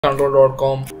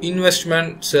control.com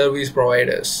investment service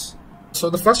providers. So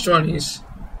the first one is,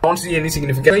 don't see any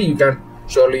significant, you can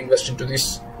surely invest into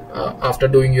this after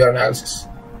doing your analysis.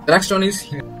 The next one is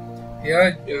here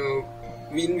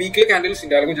in weekly candles,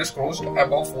 Hindalco just closed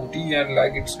above 40 and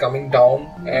like it's coming down,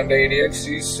 and the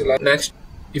ADX is like next.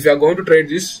 If you are going to trade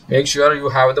this, make sure you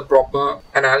have the proper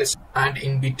analysis and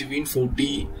in between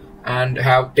 40 and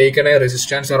have taken a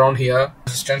resistance around here,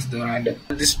 resistance there, and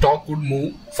this stock could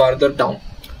move further down.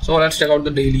 So let's check out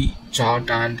the daily chart,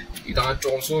 and that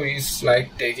also is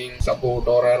like taking support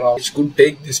or around, which could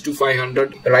take this to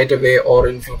 500 right away or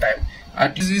in few time.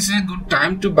 This is a good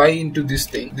time to buy into this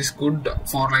thing. This could,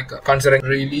 for like considering,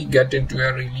 really get into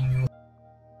a really new.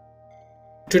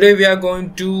 Today we are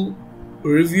going to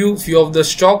review few of the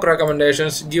stock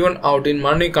recommendations given out in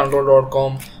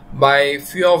moneycontrol.com by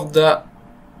few of the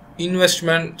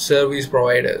investment service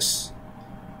providers.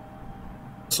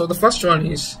 So the first one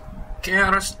is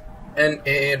KRS and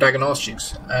AA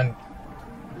Diagnostics, and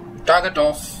target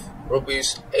of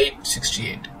rupees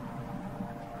 868.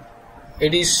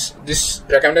 It is, this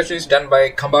recommendation is done by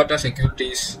Kambata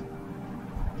Securities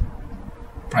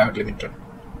Private Limited.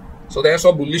 So they are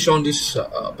so bullish on this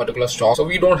particular stock. So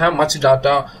we don't have much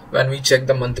data when we check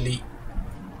the monthly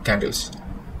candles.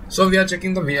 So we are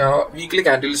checking the weekly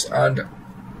candles, and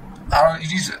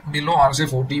it is below RSI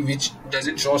 40, which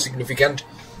doesn't show significant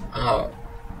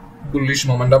bullish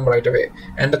momentum right away,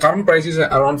 and the current price is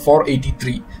around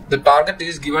 483. The target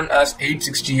is given as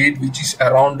 868, which is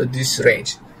around this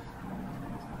range.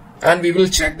 And we will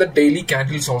check the daily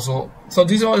candles also. So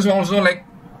this is also like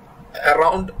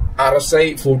around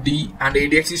RSI 40, and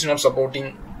ADX is not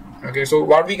supporting. Okay, so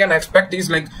what we can expect is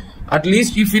like, at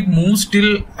least if it moves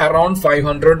till around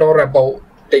 500 or above,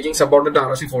 taking support at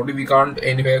RSI 40, we can't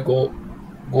anywhere go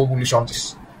bullish on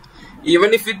this.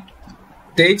 Even if it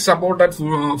takes support at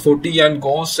 40 and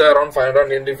goes around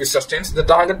 500, and if it sustains, the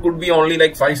target could be only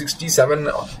like 567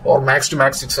 or max to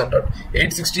max 600.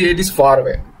 868 is far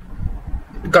away,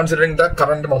 considering the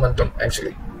current momentum.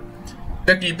 Actually,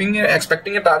 they're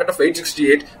expecting a target of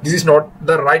 868. This is not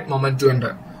the right moment to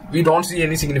enter. We don't see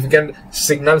any significant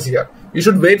signals here. You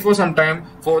should wait for some time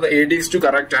for the ADX to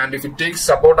correct, and if it takes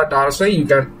support at RSI, you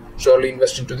can surely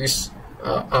invest into this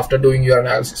after doing your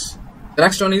analysis. The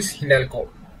next one is Hindalco.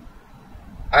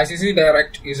 ICC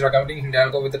Direct is recommending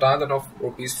Hindalco with a target of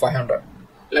rupees 500.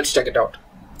 Let's check it out.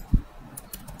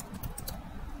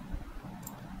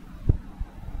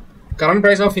 Current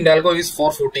price of Hindalco is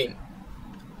 414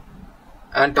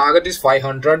 and target is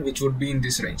 500, which would be in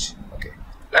this range. Okay,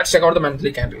 let's check out the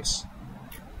monthly candles.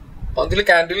 Monthly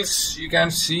candles, you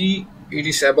can see it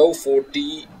is above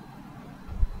 40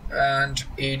 and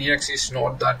ADX is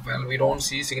not that well. We don't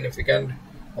see significant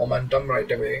momentum right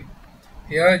away.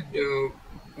 Here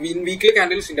in weekly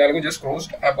candles, Hindalco just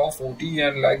closed above 40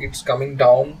 and like it's coming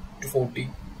down to 40,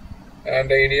 and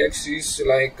the ADX is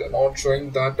like not showing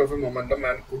that of a momentum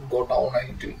and could go down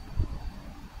a little.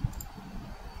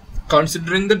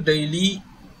 Considering the daily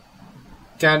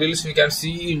candles, we can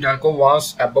see Hindalco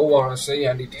was above RSI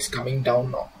and it is coming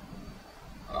down now,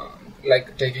 like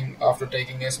after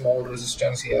taking a small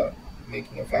resistance here,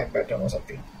 making a flat pattern or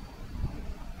something.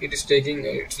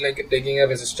 It's like taking a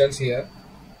resistance here.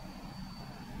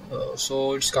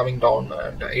 So it's coming down,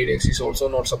 and the ADX is also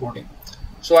not supporting.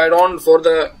 So I don't, for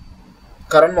the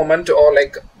current moment, or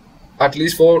like at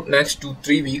least for next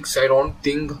 2-3 weeks, I don't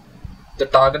think the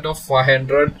target of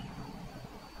 500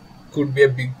 could be a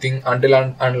big thing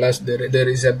unless there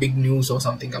is a big news or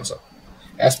something comes up.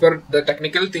 As per the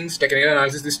technical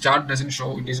analysis, this chart doesn't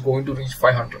show it is going to reach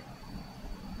 500.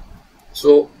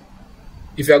 So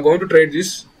if you are going to trade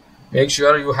this, make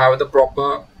sure you have the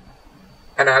proper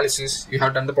analysis, you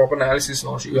have done the proper analysis,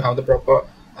 or you have the proper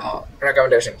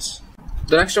recommendations.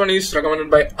 The next one is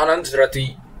recommended by Anand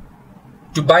Rathi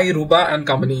to buy Ruba and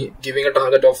company, giving a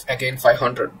target of again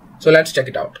 500. So let's check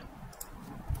it out.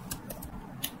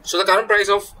 So the current price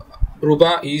of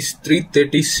Ruba is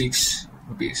 336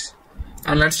 rupees,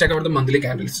 and let's check out the monthly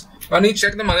candles. When we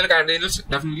check the monthly candles,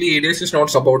 definitely ADX is not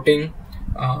supporting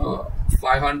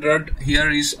 500.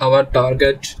 Here is our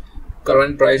target.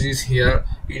 Current price is here.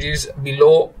 It is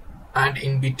below and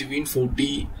in between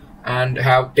 40 and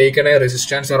have taken a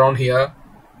resistance around here.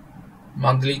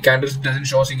 Monthly candles doesn't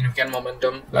show significant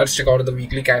momentum. Let's check out the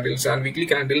weekly candles, and weekly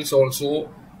candles also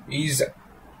is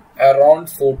around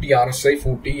 40 RSI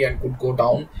 40 and could go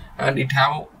down, and it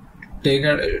have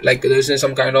taken, like there is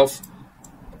some kind of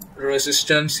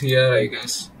resistance here, I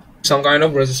guess. Some kind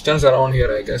of resistance around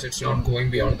here, I guess. It's not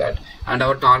going beyond that, and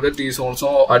our target is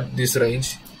also at this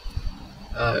range.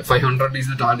 500 is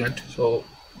the target, so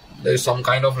there is some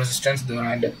kind of resistance there,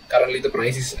 and currently the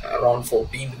price is around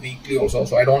 14 weekly also,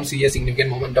 so I don't see a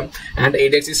significant momentum, and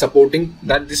ADX is supporting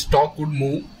that this stock could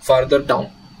move further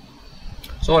down.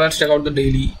 So let's check out the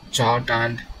daily chart,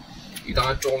 and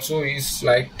that also is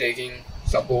like taking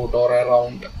support or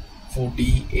around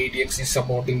 40. ADX is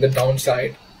supporting the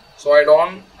downside, so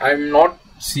I'm not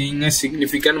seeing a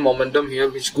significant momentum here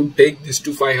which could take this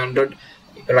to 500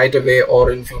 right away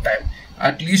or in few time.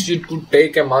 At least it could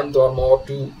take a month or more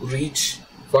to reach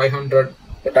 500,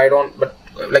 but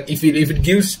like if it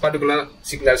gives particular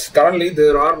signals. Currently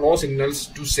there are no signals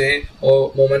to say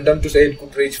or momentum to say it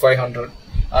could reach 500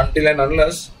 until and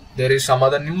unless there is some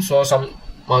other news or some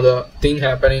other thing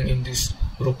happening in this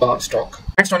ZEROHA stock.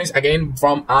 Next one is again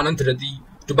from Anand Reddy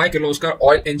to buy Kirloskar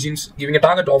oil engines, giving a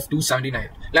target of 279.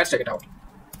 Let's check it out.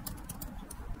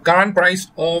 Current price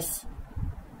of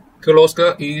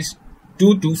Kirloskar is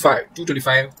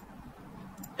 225.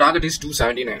 Target is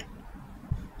 279.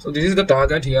 So this is the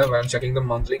target here when checking the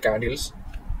monthly candles.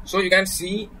 So you can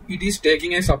see it is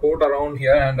taking a support around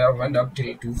here and went up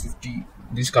till 250.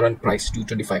 This current price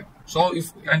 225. So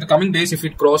if in the coming days, if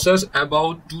it crosses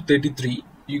about 233,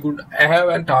 you could have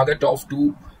a target of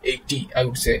 280. I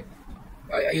would say.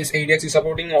 Yes, ADX is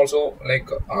supporting also, like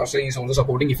RSI is also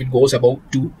supporting if it goes above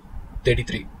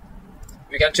 233.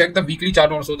 We can check the weekly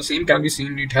chart also. The same can be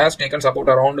seen. It has taken support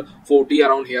around 40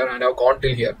 around here and have gone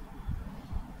till here.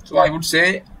 So I would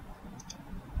say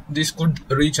this could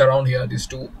reach around here. This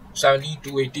 270,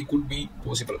 280 could be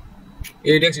possible.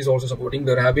 ADX is also supporting.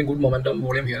 There have been good momentum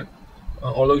volume here.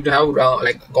 Although it have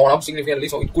like gone up significantly,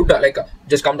 so it could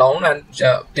just come down and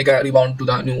take a rebound to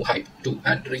the new high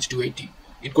and reach 280.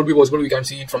 It could be possible. We can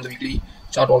see it from the weekly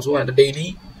chart also, and the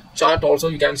daily chart also.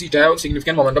 You can see it have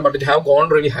significant momentum, but it have gone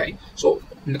really high. So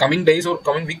in the coming days or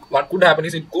coming week, what could happen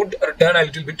is it could return a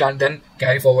little bit and then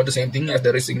carry forward the same thing, as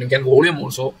there is significant volume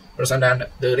also present and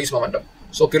there is momentum.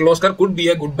 So Kirloskar could be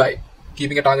a good buy,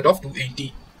 keeping a target of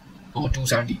 280 or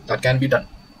 270. That can be done.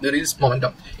 There is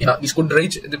momentum. This could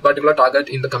reach the particular target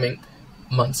in the coming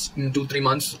months, in 2-3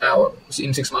 months or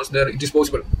in 6 months. There it is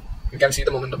possible. You can see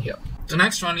the momentum here. The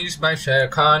next one is by Share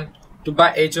Khan to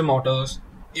buy HM Motors,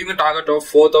 giving a target of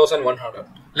 4,100.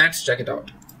 Let's check it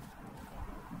out.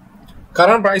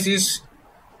 Current price is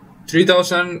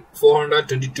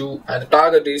 3,422 and the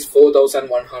target is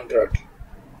 4,100.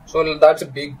 So that's a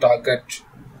big target.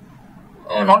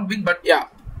 Not big, but yeah.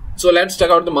 So let's check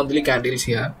out the monthly candles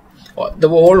here. The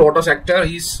whole auto sector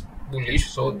is bullish,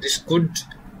 so this could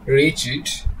reach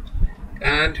it.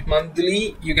 And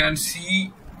monthly, you can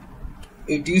see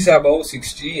it is above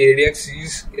 60.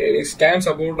 ADX can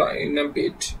support in a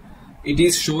bit. It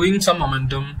is showing some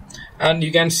momentum, and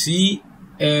you can see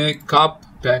a cup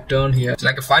pattern here. It's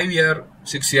like a 5-year,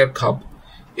 6-year cup.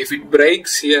 If it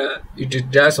breaks here, it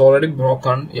has already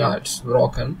broken. Yeah, it's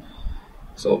broken.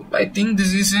 So I think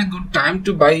this is a good time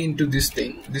to buy into this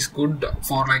thing. This could,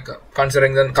 for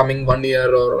considering the coming 1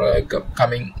 year or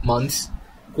coming months,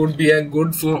 could be a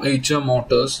good for HM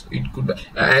Motors. It could,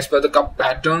 as per the cup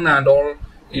pattern and all,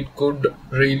 it could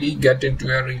really get into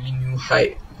a really new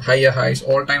higher highs,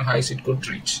 all-time highs it could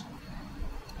reach.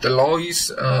 The low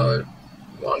is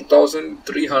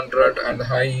 1,300 and the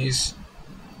high is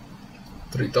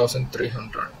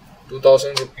 3,300,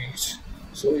 2,000 rupees.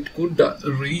 So it could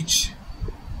reach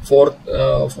for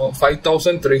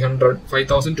 5,300,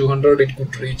 5,200 it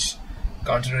could reach,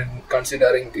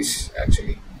 considering this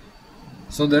actually.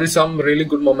 So there is some really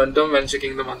good momentum when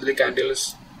checking the monthly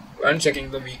candles. When checking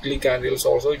the weekly candles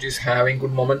also, it is having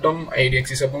good momentum.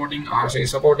 ADX is supporting, RSI is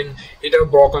supporting. It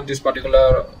have broken this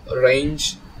particular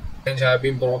range. Range have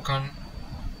been broken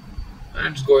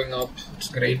and it's going up. It's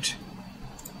great.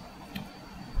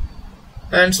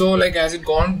 And so as it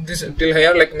gone this till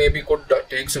here, maybe could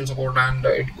take some support and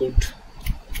it could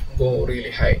go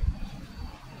really high.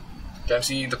 You can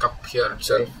see the cup here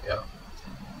itself. Yeah.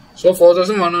 So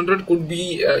 4,100 could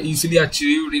be easily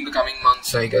achieved in the coming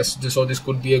months, I guess. So this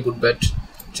could be a good bet.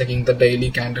 Checking the daily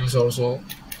candles also,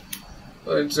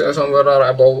 it's somewhere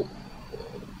above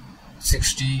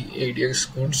 60. ADX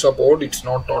could support. It's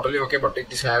not totally okay, but it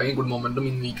is having good momentum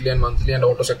in weekly and monthly, and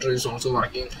auto sector is also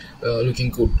working, looking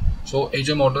good. So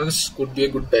HM Motors could be a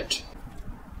good bet.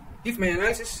 If my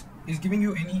analysis is giving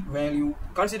you any value,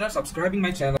 consider subscribing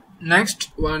my channel.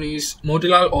 Next one is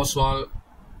Motilal Oswal,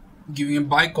 giving a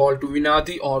buy call to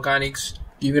Vinati Organics,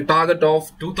 giving a target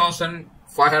of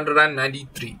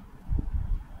 2,593.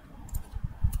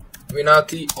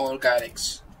 Vinati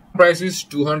Organics. Price is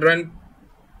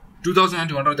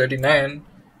 2,239.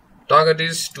 Target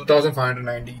is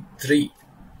 2,593.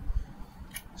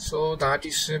 So that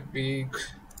is a big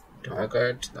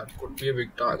target. That could be a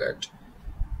big target.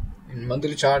 In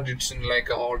monthly chart, it's in like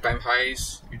all-time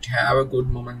highs. It have a good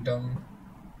momentum.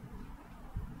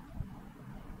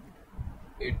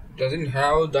 It doesn't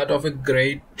have that of a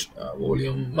great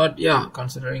volume, but yeah,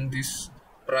 considering this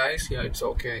price, yeah, it's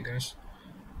okay, I guess.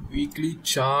 Weekly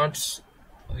charts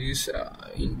is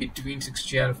in between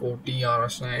 60 and 40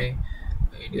 RSI.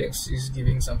 ADX is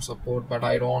giving some support, but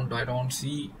I don't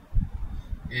see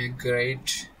a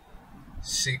great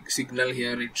signal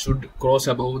here. It should cross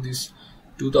above this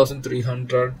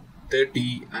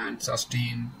 2330 and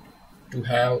sustain to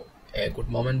have a good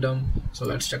momentum. So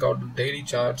let's check out the daily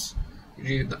charts.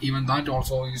 Even that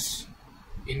also is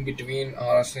in between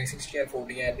RSI 60 and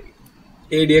 40, and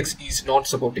ADX is not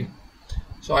supporting.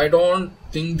 So I don't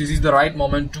think this is the right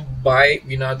moment to buy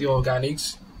Vinati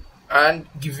Organics, and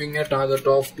giving a target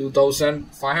of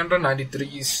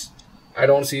 2593 is, I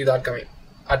don't see that coming.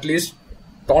 At least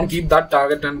don't keep that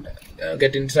target and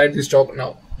get inside the stock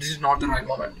now. This is not the right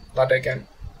moment, that I can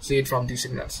see it from these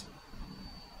signals.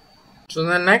 So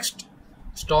the next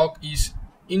stock is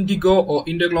Indigo or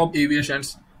Interglobe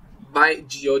Aviations by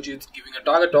Geojit, giving a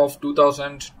target of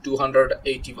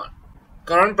 2281.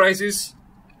 Current price is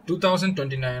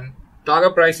 2029.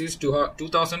 Target price is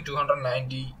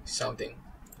 2290 something.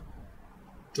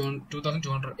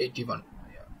 2281.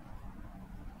 Yeah.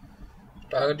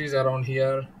 Target is around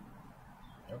here.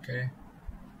 Okay.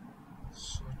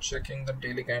 So checking the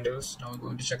daily candles. Now we're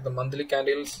going to check the monthly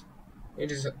candles. It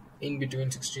is in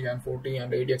between 60 and 40,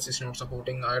 and ADX is not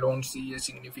supporting. I don't see a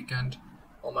significant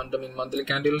momentum in monthly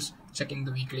candles. Checking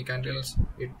the weekly candles,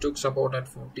 it took support at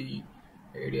 40.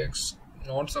 ADX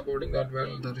not supporting that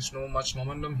well. There is no much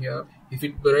momentum here. If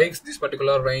it breaks this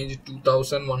particular range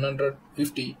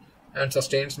 2150 and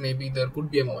sustains, maybe there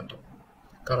could be a momentum.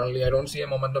 Currently I don't see a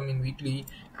momentum in weekly,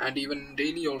 and even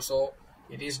daily also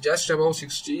it is just above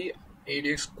 60.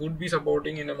 ADX could be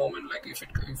supporting in a moment, like if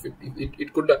it could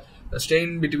stay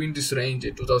in between this range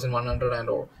 2100 and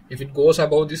all. If it goes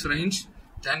above this range,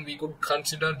 then we could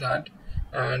consider that,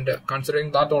 and considering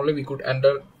that only we could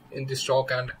enter in this stock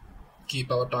and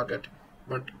keep our target.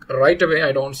 But right away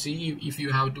I don't see, if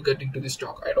you have to get into this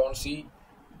stock, I don't see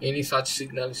any such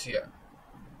signals here.